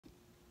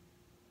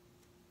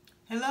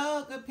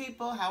Hello, good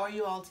people. How are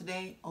you all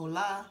today?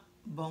 Hola,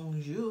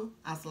 bonjour,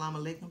 assalamu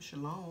alaikum,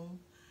 shalom.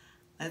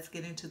 Let's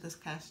get into this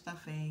cash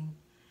stuffing.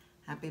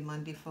 Happy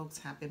Monday, folks.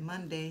 Happy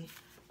Monday.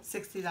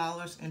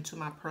 $60 into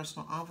my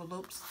personal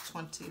envelopes,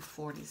 20,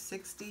 40,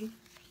 60.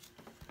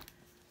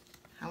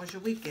 How was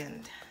your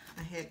weekend?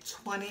 I had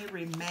 20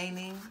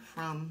 remaining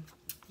from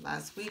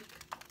last week.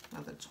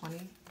 Another 20.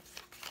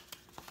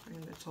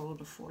 Bringing the total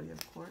to 40,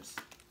 of course.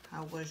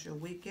 How was your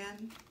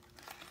weekend?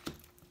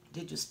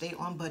 Did you stay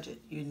on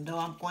budget? You know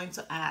I'm going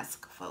to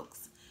ask,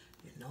 folks.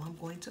 You know I'm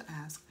going to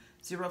ask.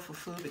 0 for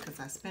food because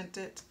I spent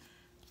it,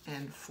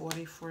 and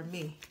 40 for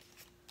me.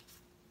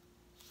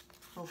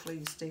 Hopefully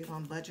you stayed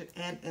on budget.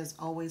 And as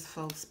always,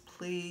 folks,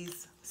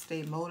 please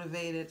stay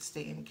motivated,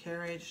 stay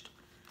encouraged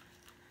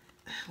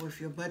with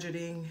your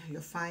budgeting,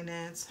 your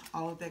finance,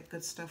 all of that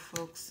good stuff,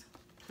 folks.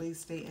 Please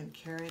stay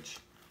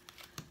encouraged.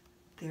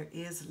 There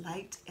is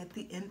light at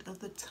the end of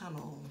the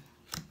tunnel.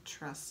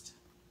 Trust.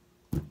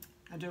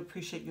 I do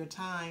appreciate your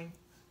time.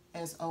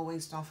 As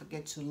always, don't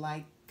forget to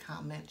like,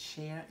 comment,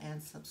 share,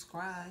 and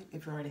subscribe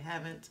if you already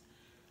haven't.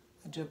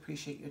 I do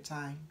appreciate your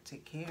time.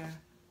 Take care.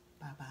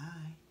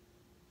 Bye-bye.